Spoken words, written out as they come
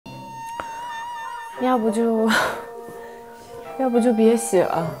要不就别洗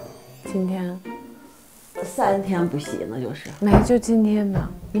了，今天3天不洗呢，就是没就今天吧，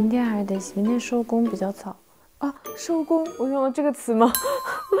明天还是得洗，明天收工比较早啊。收工，我用了这个词吗？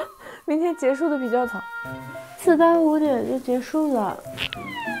明天结束的比较早，4到5点就结束了。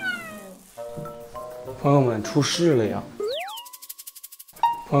朋友们，出事了呀！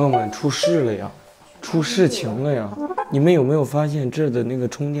朋友们，出事了呀！出事情了呀！你们有没有发现这的那个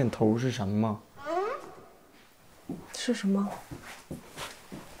充电头是什么？是什么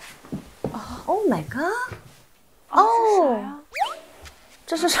？Oh my god！ 哦，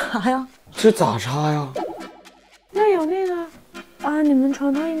这是啥呀？这咋插呀？要有那个啊，你们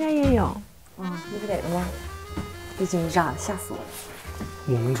床头应该也有。啊，那就得了吗？一惊一乍的，吓死我了。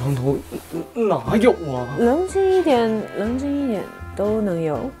我们床头哪有啊？冷静一点都能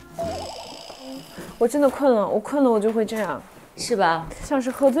有。我真的困了，我困了我就会这样，是吧？像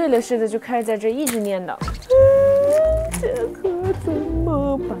是喝醉了似的，就开始在这一直念叨。这可怎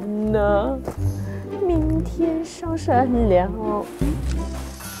么办呢？明天上山了。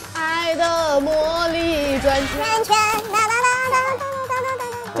爱的魔力转圈圈，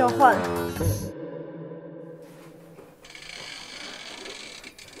交换。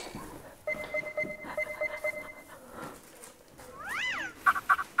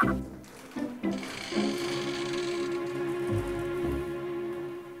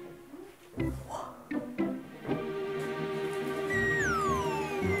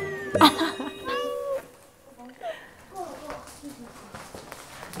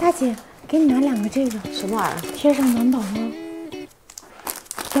大姐，给你拿2个这个，什么玩意儿？贴上暖宝宝，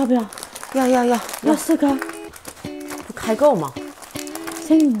要不要？要4个，不开够吗？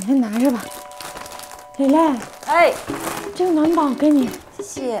行，你先拿着吧。蕾蕾，哎，这个暖宝给你，谢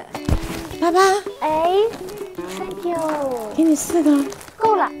谢。爸爸，哎，thank you，给你4个，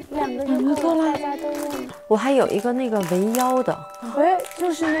够了，2个就够了，大家都用。我还有一个那个围腰的，喂，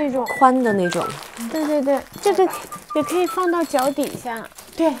就是那种宽的那种。对，这个也可以放到脚底下。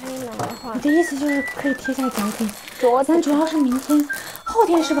对，可以拿的话我，的意思就是可以贴在脚底。咱主要是明天，后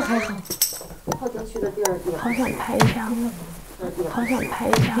天是不是还好？后天去的第2天。好想拍一下，好想拍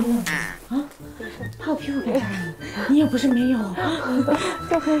一下啊！拍我屁股干啥？你也不是没有，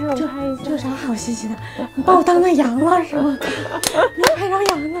就很想拍一下。这有啥好稀奇的？你把我当那羊了是吗？没拍着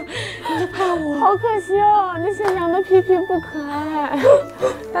羊呢，你就拍我。好可惜哦，那些羊的屁屁不可爱，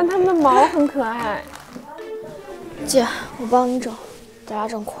但它们的毛很可爱。姐，我帮你整，咱俩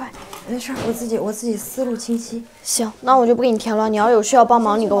整快。没事，我自己思路清晰。行，那我就不给你添乱。你要有需要帮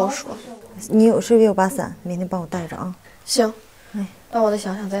忙，你跟我说。你有事别有把伞，明天帮我带着啊。行，哎，那我得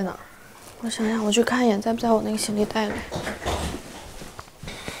想想在哪儿。我想想，我去看一眼，在不在我那个行李袋里。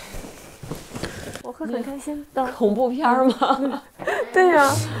我会很开心的。恐怖片吗？对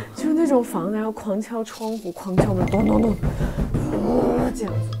呀，就是那种房子，然后狂敲窗户，狂敲门，咚咚咚，这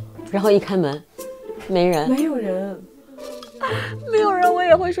样子。然后一开门，没人，没有人，没有人，我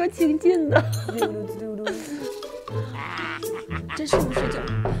也会说请进的。这是不是就？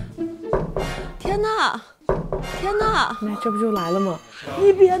天哪！天哪！那这不就来了吗？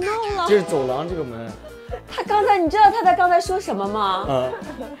你别闹了！这是走廊这个门。他刚才，你知道他刚才说什么吗？啊，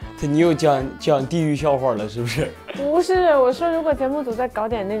你又讲地狱笑话了，是不是？不是，我说如果节目组再搞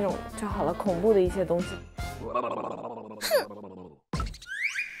点那种就好了，恐怖的一些东西。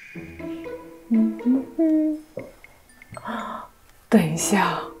等一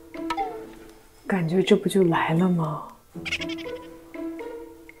下，感觉这不就来了吗？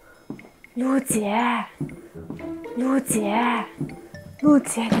陆姐，陆姐，陆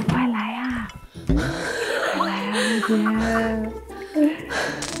姐，你快来呀！快来呀，陆姐！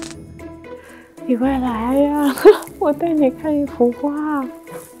你快来呀！我带你看一幅画。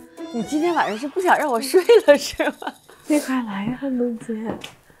你今天晚上是不想让我睡了是吗？你快来呀，陆姐！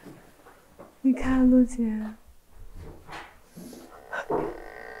你看，陆姐。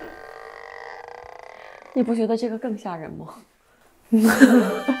你不觉得这个更吓人吗？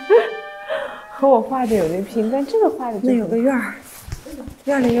和我画的有那拼，但这个画的那有个院儿，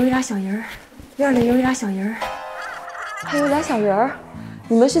院里有俩小人儿，院里有俩小人儿，还有俩小人儿。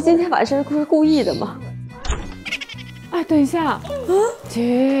你们是今天晚上是故意的吗？哎，等一下，姐，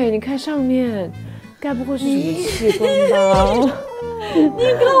你看上面，该不会是什么器官吧？你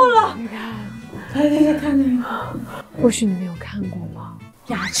够了！你看，来看那个，或许你没有看过吗？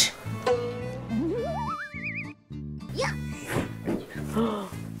牙齿。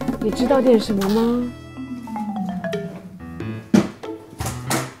你知道点什么吗？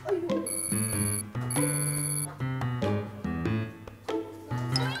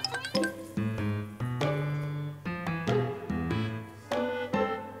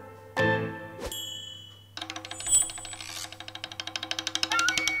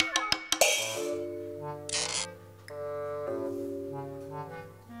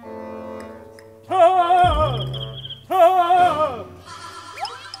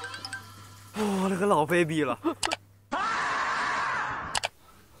和老飞比了。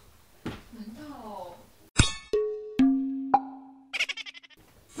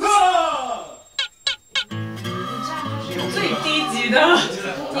最低级的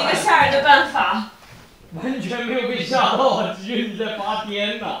一个吓人的办法，完全没有被吓到，只是你在发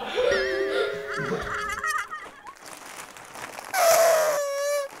癫呢。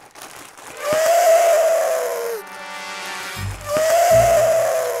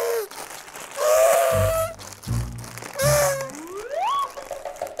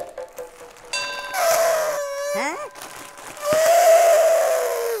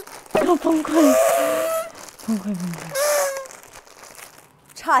要崩溃了，崩溃！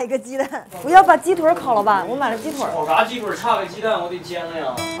差一个鸡蛋，不要把鸡腿烤了吧？我买了鸡腿。烤炸鸡腿差个鸡蛋，我得煎了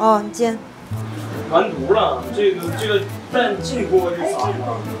呀。哦，你煎。完犊了，这个蛋进锅就散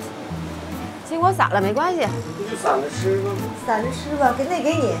了。进锅散了没关系，不就散着吃吗？散着吃吧，给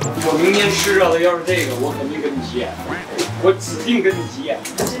你。我明天吃着的要是这个，我肯定跟你急眼，我指定跟你急眼，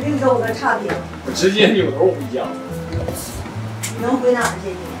指定跟我的差评。我直接扭头回家。能回哪儿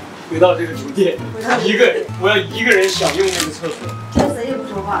去？回到这个酒店，我要一个人享用那个厕所。这谁也不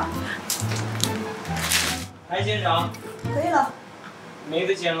说话。还煎啥？可以了。没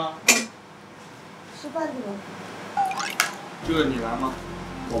得煎了。吃饭去吧。这你来吗？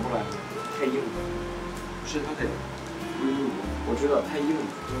我不来，太硬了。不是他得归入我知道太硬了，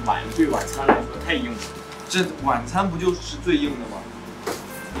对晚餐来说太硬了。这晚餐不就是最硬的吗？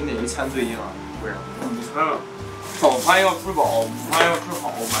你哪一餐最硬啊？不是，午餐啊，早餐要吃饱，午餐要吃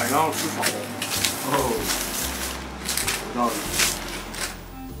好，晚上要吃少。哦，有道理。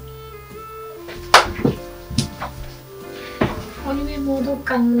我的面膜都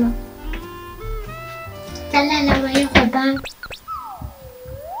干了，咱俩来玩一会儿吧。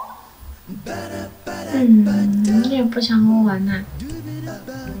你也不想和我玩呐？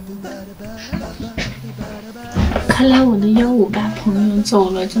看来我的158朋友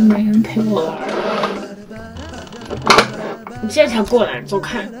走了，就没人陪我玩了。你这才过来，走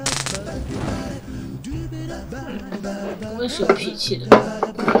开！我也是有脾气的。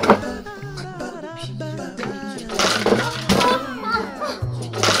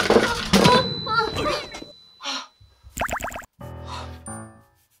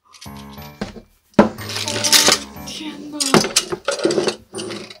天哪！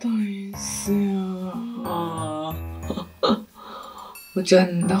等一下啊！我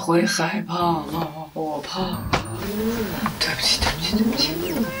真的会害怕了，我怕。对不起。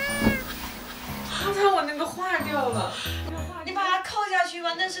刚才我那个画掉了，你把它扣下去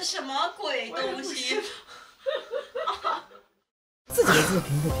吧，那是什么鬼东西？自评。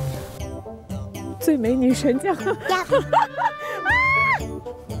最美女神奖。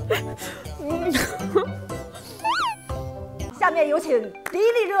下面有请迪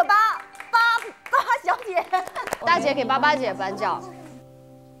丽热巴小姐，大姐给巴巴姐颁奖。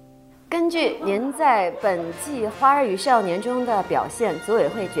根据您在本季《花儿与少年》中的表现，组委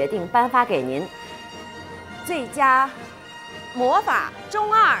会决定颁发给您最佳魔法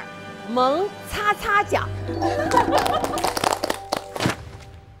中二萌擦擦奖。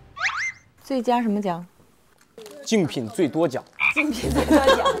最佳什么奖？竞品最多奖。竞品最多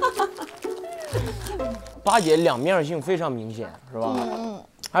奖。巴姐两面性非常明显，是吧？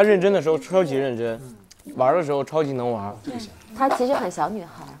她认真的时候超级认真，玩的时候超级能玩。她其实很小女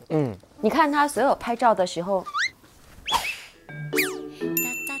孩。你看她所有拍照的时候，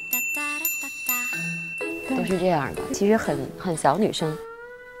都是这样的，其实很小女生。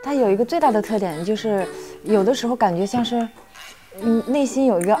她有一个最大的特点就是，有的时候感觉像是。内心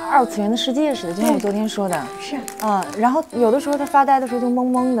有一个二次元的世界似的，就像我昨天说的，是啊，然后有的时候他发呆的时候就懵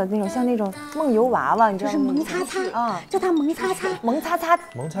懵的那种，像那种梦游娃娃，你知道吗？就是萌擦擦啊，叫他萌擦擦。萌擦擦，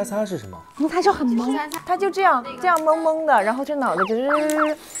萌擦擦是什么？萌擦就很萌，他就这样懵懵的，然后这脑袋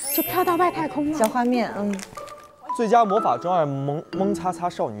就飘到外太空了。小画面，最佳魔法中二萌擦擦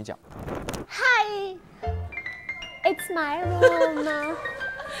少女奖。Hi, it's my room.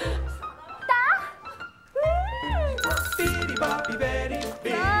 Bitty Boppy Betty,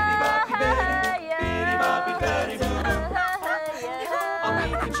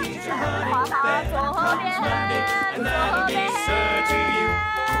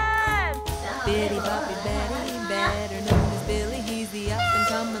 better known as Billy, he's the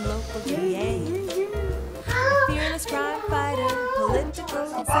up-and-coming local DA. Fearless crime fighter, political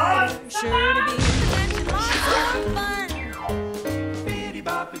insider, sure to be attention, fun.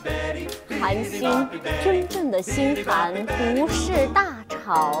 寒心，真正的心寒，不是大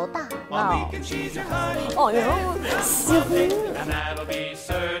吵大闹。哦哟，行。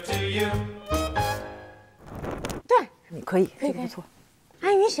对，你可以，这个不错。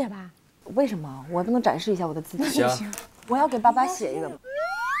安宇写吧。为什么？我不能展示一下我的字体？行，我要给爸爸写一个。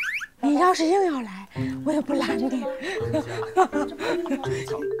你要是硬要来，我也不拦你。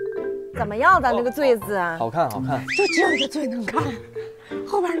怎么样的那个罪字啊？好看好看。就只有一个最能看，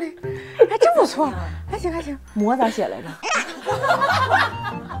后边那还真不错，还行还行。馍咋写来着？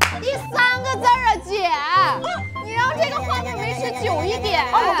第3个字啊，姐，你让这个画面维持久一点。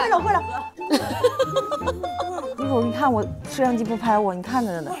哦，我会了，我会了。一会儿你看我摄像机不拍我，你看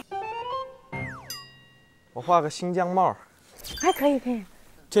着呢。我画个新疆帽，还可以可以。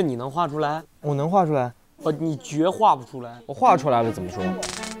这你能画出来？我能画出来。你绝画不出来。我画出来了，怎么说？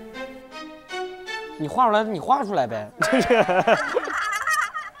你画出来，你画出来呗。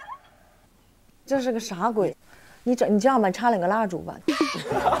这是个啥鬼？你这样吧，插2个蜡烛吧。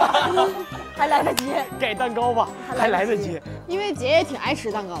还来得及。改蛋糕吧，还来得及。因为姐也挺爱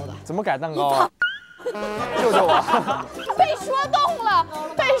吃蛋糕的。怎么改蛋糕啊？救救我！被说动了，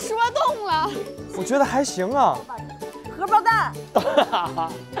被说动了。我觉得还行啊。荷包蛋。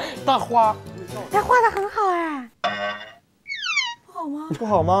大花。他画的很好哎。不好吗？不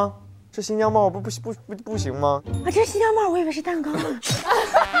好吗？这新疆帽不行吗？啊，这是新疆帽，我以为是蛋糕呢。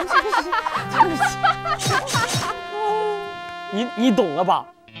你懂了吧？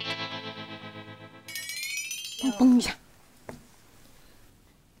我崩一下。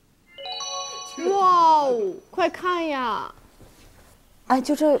哇哦，快看呀！哎，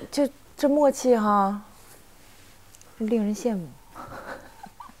就这默契哈，令人羡慕。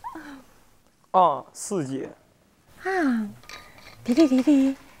啊，4姐。啊，迪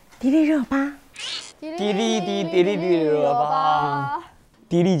丽热巴。迪丽热巴。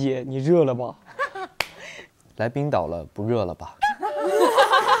迪丽姐，你热了吧？来冰岛了，不热了吧？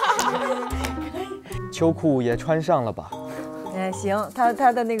秋裤也穿上了吧？哎，行，他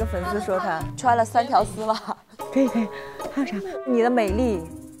的那个粉丝说他穿了3条丝袜。可以，还有啥？你的美丽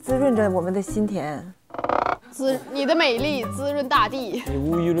滋润着我们的心田。你的美丽滋润大地。你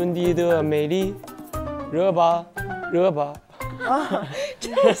无与伦比的美丽，热巴。啊，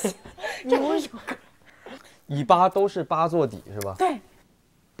这是有歌。尾巴都是8座底是吧？对。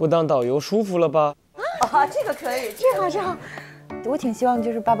不当导游舒服了吧？啊，这个可以，这好。我挺希望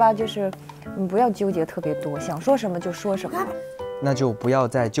就是爸爸就是不要纠结特别多，想说什么就说什么。那就不要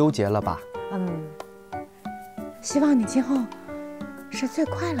再纠结了吧。希望你今后是最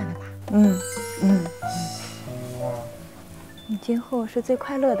快乐的吧。你今后是最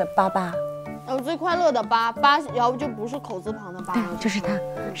快乐的爸爸。最快乐的爸，要不就不是口字旁的爸。对，就是他，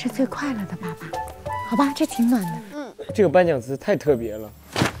是最快乐的爸爸。好吧，这挺暖的。这个颁奖词太特别了。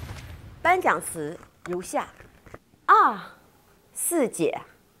颁奖词如下：4姐，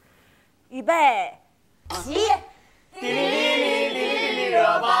预备，起！迪丽热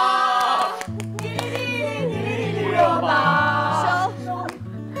巴，迪丽热巴，收。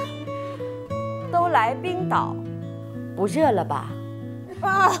都来冰岛，不热了吧？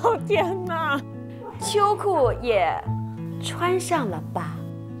哦天哪！秋裤也穿上了吧？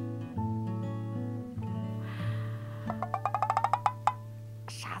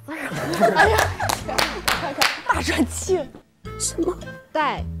啥字啊？哎呀，大喘气。什么？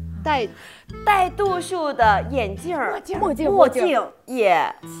带度数的眼镜儿，墨镜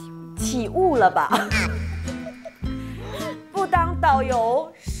也起雾了吧？不当导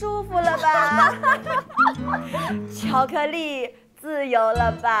游舒服了吧？巧克力自由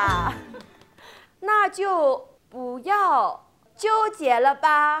了吧？那就不要纠结了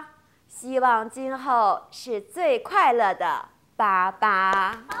吧？希望今后是最快乐的爸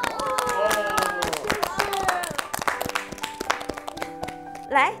爸。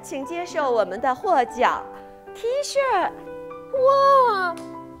来，请接受我们的获奖 T 恤。哇，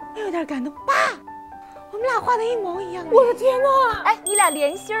有点感动。爸，我们俩画的一模一样。我的天哪！哎，你俩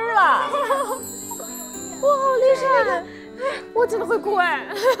连心儿了。哇，好厉害！我真的会哭哎。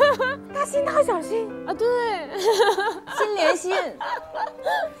大心套小心啊，对，心连心。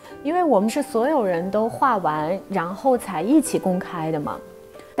因为我们是所有人都画完，然后才一起公开的嘛。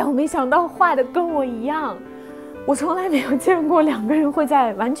但我没想到画的跟我一样。我从来没有见过2个人会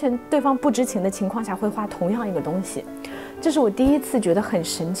在完全对方不知情的情况下会画同样一个东西，这是我第一次觉得很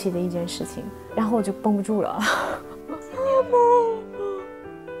神奇的一件事情，然后我就绷不住了。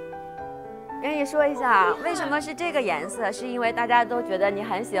跟你说一下，为什么是这个颜色？是因为大家都觉得你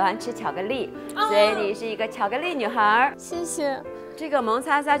很喜欢吃巧克力，所以你是一个巧克力女孩。谢谢。这个萌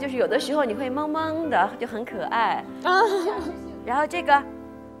擦擦就是有的时候你会萌萌的，就很可爱。然后这个。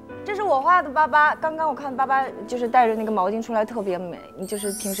这是我画的爸爸，刚刚我看爸爸就是带着那个毛巾出来特别美，你就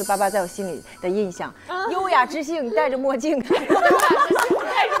是平时爸爸在我心里的印象，优雅知性，戴着墨镜，戴着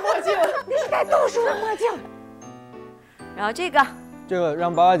墨镜，你是戴度数的墨镜。然后这个这个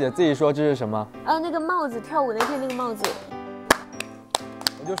让巴巴姐自己说这是什么？那个帽子，跳舞那天那个帽子。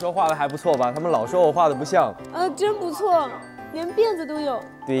我就说画的还不错吧，他们老说我画的不像。真不错，连辫子都有。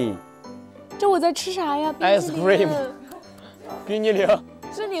对。这我在吃啥呀 ？ice cream。冰激凌。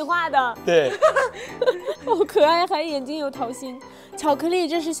是你画的。对。好可爱，还眼睛有桃心。巧克力，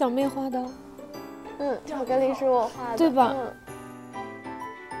这是小妹画的。巧克力是我画的，对吧？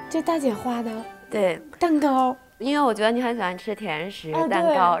这大姐画的。对。蛋糕。因为我觉得你很喜欢吃甜食蛋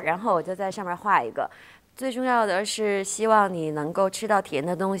糕，然后我就在上面画一个。最重要的是希望你能够吃到甜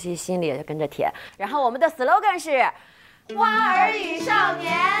的东西，心里也就跟着甜。然后我们的 slogan 是“花儿与少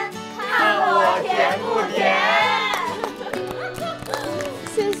年，看我甜不甜”。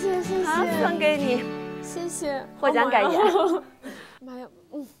谢谢谢谢，好，送给你，谢谢。获奖感言。妈呀，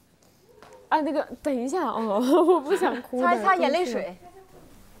那个等一下我不想哭。擦一擦眼泪水。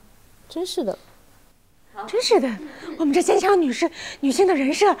真是的。真是的，我们这坚强女性的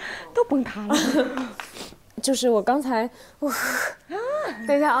人设都崩塌了。就是我刚才，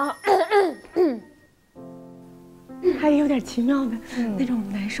等一下啊，还有点奇妙的那种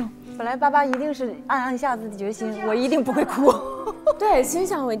难受。本来巴巴一定是暗下自己决心，我一定不会哭。对，心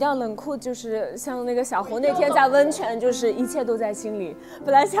想我一定要冷酷，就是像那个小胡那天在温泉，就是一切都在心里。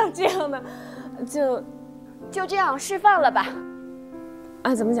本来像这样的，就这样释放了吧。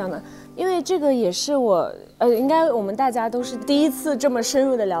怎么讲呢？因为这个也是我，应该我们大家都是第一次这么深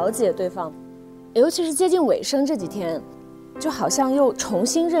入的了解对方，尤其是接近尾声这几天，就好像又重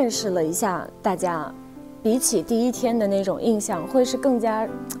新认识了一下大家，比起第一天的那种印象，会是更加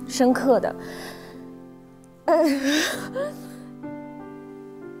深刻的。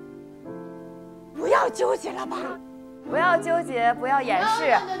不要纠结了吧，不要纠结，不要掩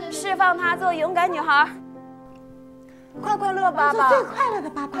饰，释放它，做勇敢女孩。快快乐巴巴，最快乐的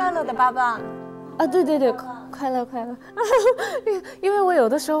巴巴，快乐的巴巴。对，快乐。因为我有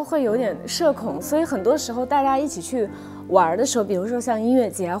的时候会有点社恐，所以很多时候大家一起去玩的时候，比如说像音乐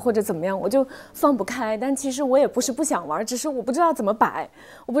节啊或者怎么样，我就放不开。但其实我也不是不想玩，只是我不知道怎么摆，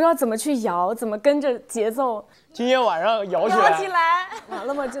我不知道怎么去摇，怎么跟着节奏。今天晚上摇起来。完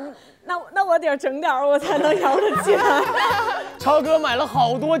了吗？真那我得整点我才能摇得起来。超哥买了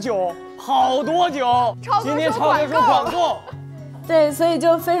好多酒。今天超哥说管够。对，所以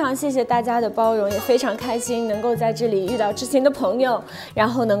就非常谢谢大家的包容，也非常开心能够在这里遇到知心的朋友，然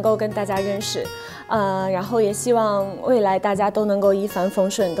后能够跟大家认识，然后也希望未来大家都能够一帆风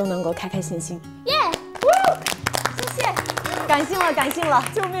顺，都能够开开心心。耶！谢谢，感性了，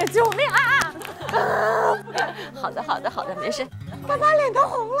救命啊！好的，没事。巴巴脸都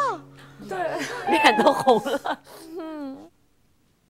红了。对，脸都红了。